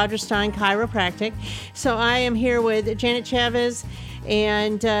sponsored by Roger Stein Chiropractic. So I am here with Janet Chavez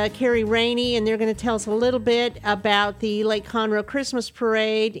and Carrie Rainey, and they're going to tell us a little bit about the Lake Conroe Christmas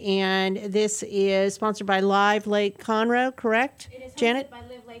Parade, and this is sponsored by Live Lake Conroe, correct, It is Janet? by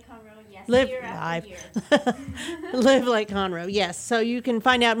Live Lake Conroe, yes. Live year after Live. year. Live Lake Conroe, yes. So you can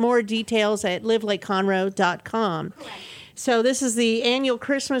find out more details at livelakeconroe.com. Correct. So this is the annual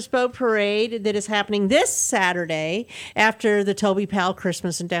Christmas Boat Parade that is happening this Saturday after the Toby Powell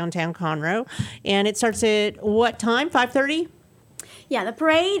Christmas in downtown Conroe. And it starts at what time, 5:30? Yeah, the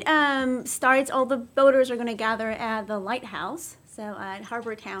parade starts, all the boaters are going to gather at the lighthouse, so at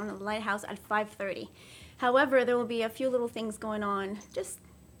Harbor Town, the lighthouse at 5:30. However, there will be a few little things going on just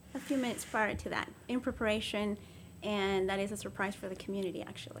a few minutes prior to that in preparation, and that is a surprise for the community,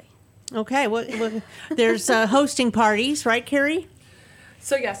 actually. Okay, well, there's hosting parties, right, Carrie?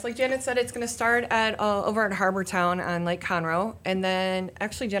 So yes, like Janet said, it's going to start at over at Harbor Town on Lake Conroe, and then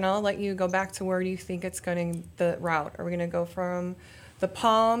actually, Jenna, I'll let you go back to where do you think it's going, the route. Are we going to go from the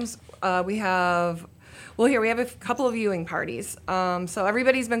Palms? We have a couple of viewing parties. So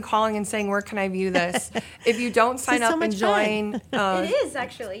everybody's been calling and saying, where can I view this? If you don't sign up and join, it is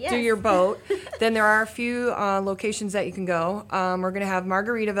actually, yes. do your boat, then there are a few locations that you can go. We're going to have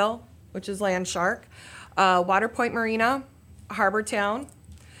Margaritaville, which is Land Shark, Water Point Marina, Harbor Town.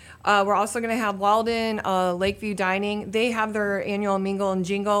 We're also going to have Walden Lakeview Dining. They have their annual Mingle and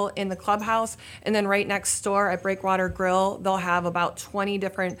Jingle in the clubhouse. And then right next door at Breakwater Grill, they'll have about 20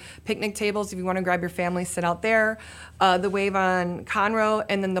 different picnic tables if you want to grab your family, sit out there. The Wave on Conroe,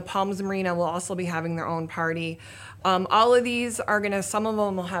 and then the Palms Marina will also be having their own party. All of these are going to, some of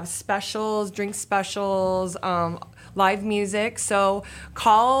them will have specials, drink specials, live music. So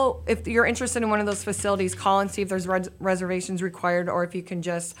call, if you're interested in one of those facilities, call and see if there's reservations required, or if you can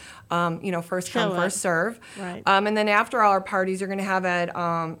just, first come, first serve. Right. And then after all our parties, you're going to have at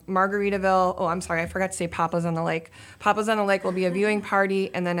Margaritaville, oh, I'm sorry, I forgot to say Papa's on the Lake. Papa's on the Lake will be a viewing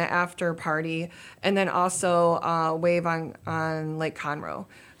party and then an after party, and then also Wave on Lake Conroe.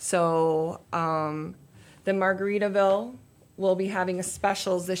 So the Margaritaville will be having a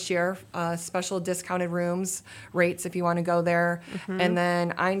specials this year, special discounted rooms, rates if you want to go there. Mhm. And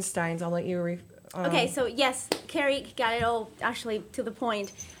then Einstein's, I'll let you Okay, so yes, Carrie got it all actually to the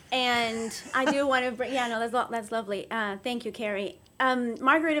point. And I do want to bring, that's lovely. Thank you, Carrie.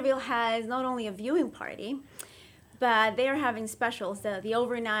 Margaritaville has not only a viewing party, but they're having specials. The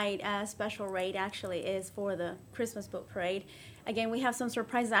overnight special rate actually is for the Christmas Boat Parade. Again, we have some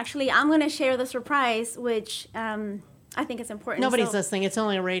surprises. Actually, I'm going to share the surprise, which I think it's important. Nobody's listening. It's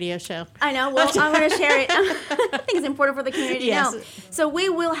only a radio show. I know. Well, I'm going to share it. I think it's important for the community Yes. to know. So we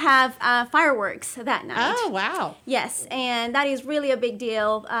will have fireworks that night. Oh, wow. Yes, and that is really a big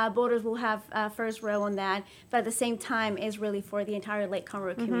deal. Boaters will have first row on that, but at the same time, is really for the entire Lake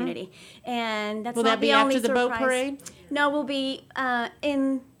Conroe Mhm. community. And that's Will not that be the only after the boat surprise. parade? No, we'll be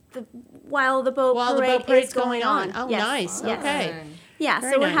while the boat While the parade boat parade's is going on. on. Oh, Yes. nice. Yes. Okay. Yeah,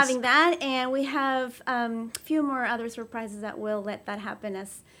 Very so we're nice. having that, and we have a few more other surprises that will let that happen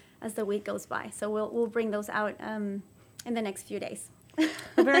as the week goes by. So we'll bring those out in the next few days.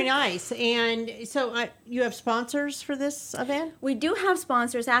 Very nice. And so you have sponsors for this event? We do have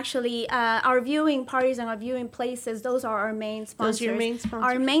sponsors. Actually, our viewing parties and our viewing places, those are our main sponsors. Those are your main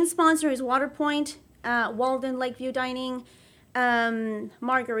sponsors? Our main sponsor is Water Point, Walden Lakeview Dining,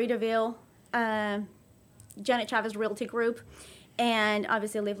 Margaritaville, Janet Chavez Realty Group, and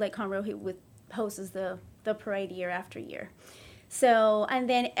obviously Live Lake Conroe, who hosts the parade year after year. So, and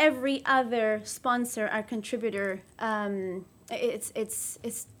then every other sponsor, our contributor,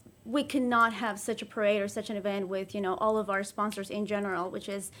 we cannot have such a parade or such an event with all of our sponsors in general, which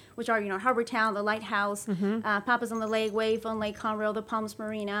are Harbor Town, the Lighthouse, Papa's on the Lake, Wave on Lake Conroe, the Palms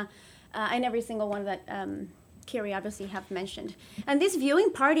Marina, and every single one that Carrie obviously have mentioned. And these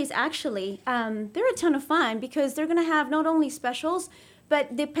viewing parties actually, they're a ton of fun because they're going to have not only specials,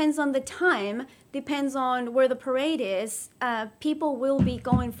 but depends on the time, depends on where the parade is. People will be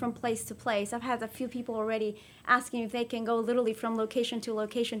going from place to place. I've had a few people already asking if they can go literally from location to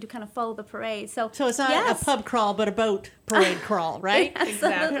location to kind of follow the parade. So it's not a pub crawl, but a boat parade crawl, right?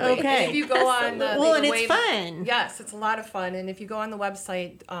 Exactly. Okay. And if you go on and it's fun. Yes, it's a lot of fun. And if you go on the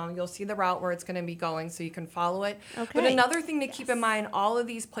website, you'll see the route where it's going to be going, so you can follow it. Okay. But another thing to keep in mind, all of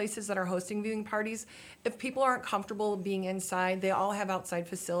these places that are hosting viewing parties, if people aren't comfortable being inside, they all have outside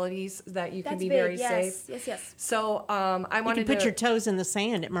facilities that you can be very safe. Yes. So I wanted to put your toes in the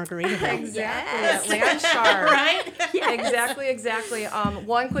sand at Margaritaville. Exactly. At Landshark. Right? Yes. Exactly.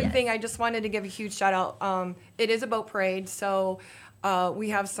 One quick thing, I just wanted to give a huge shout out. It is a boat parade, so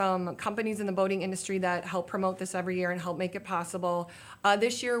we have some companies in the boating industry that help promote this every year and help make it possible.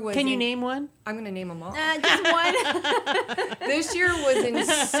 This year was... Can you name one? I'm going to name them all. Just one. This year was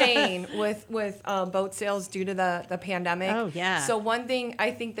insane with boat sales due to the pandemic. Oh, yeah. So one thing,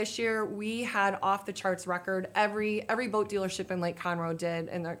 I think this year we had off the charts record. Every boat dealership in Lake Conroe did,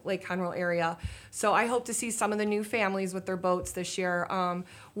 in the Lake Conroe area. So I hope to see some of the new families with their boats this year.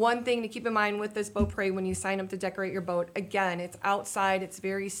 One thing to keep in mind with this boat parade, when you sign up to decorate your boat, again, it's outside, it's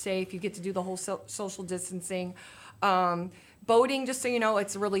very safe. You get to do the whole social distancing. Boating, just so you know,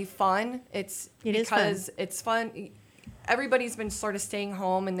 it's really fun. It's fun. Everybody's been sort of staying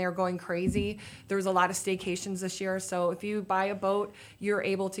home and they're going crazy. There's a lot of staycations this year. So if you buy a boat, you're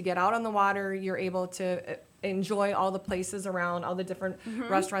able to get out on the water. You're able to enjoy all the places around, all the different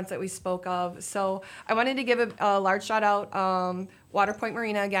restaurants that we spoke of. So I wanted to give a large shout out. Water Point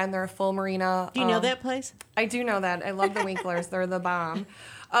Marina, again, they're a full marina. Do you know that place? I do know that. I love the Winklers. They're the bomb.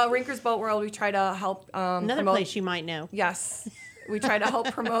 Rinker's Boat World, we try to help another promote, place you might know. Yes. We try to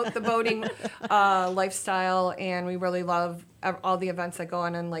help promote the boating lifestyle, and we really love all the events that go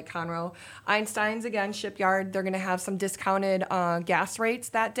on in Lake Conroe. Einstein's, again, Shipyard, they're going to have some discounted gas rates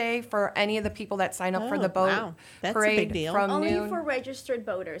that day for any of the people that sign up for the boat That's parade a big deal. from Only noon. for registered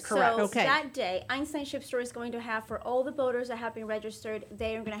boaters. Correct. So Okay. that day, Einstein Ship Store is going to have, for all the boaters that have been registered,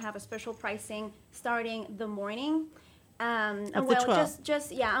 they are going to have a special pricing starting the morning. Of the 12th.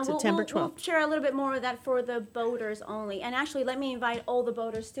 And September we'll 12th. share a little bit more of that for the boaters only. And actually, let me invite all the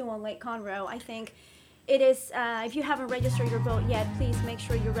boaters too on Lake Conroe. I think it is, if you haven't registered your boat yet, please make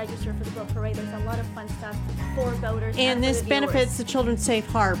sure you register for the boat parade. There's a lot of fun stuff for boaters. And for this the benefits viewers. the Children's Safe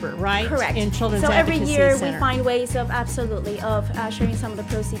Harbor, right? Correct. And Children's so every Advocacy year Center. we find ways of sharing some of the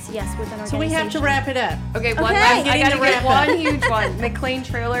proceeds, yes, with an organization. So we have to wrap it up. Okay, one last, I gotta get one huge one. McLean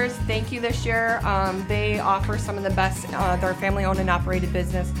Trailers, thank you this year. They offer some of the best, they're a family-owned and operated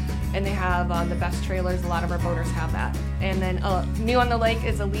business, and they have the best trailers. A lot of our boaters have that. And then new on the lake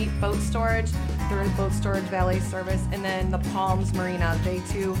is Elite Boat Storage. They're a boat storage valet service. And then the Palms Marina, they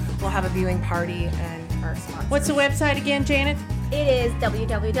too will have a viewing party and are sponsors. What's the website again, Janet? It is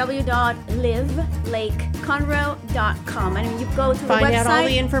www.livelakeconroe.com. And when you go to the website, Find out all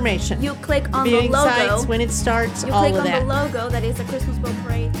the information. You click on the viewing logo. sites, when it starts, You all click of on that. the logo that is the Christmas Boat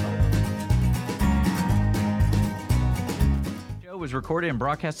Parade. Show was recorded and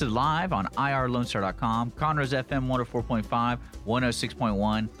broadcasted live on irlonestar.com, Conroe's FM 104.5,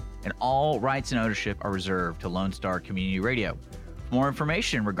 106.1, and all rights and ownership are reserved to Lone Star Community Radio. For more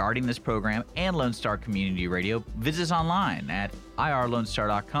information regarding this program and Lone Star Community Radio, visit us online at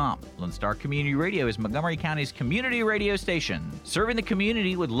irlonestar.com. Lone Star Community Radio is Montgomery County's community radio station, serving the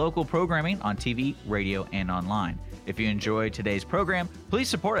community with local programming on TV, radio, and online. If you enjoyed today's program, please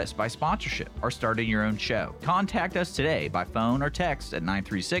support us by sponsorship or starting your own show. Contact us today by phone or text at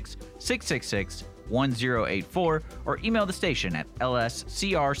 936-666-1084 or email the station at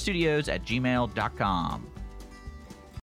lscrstudios@gmail.com.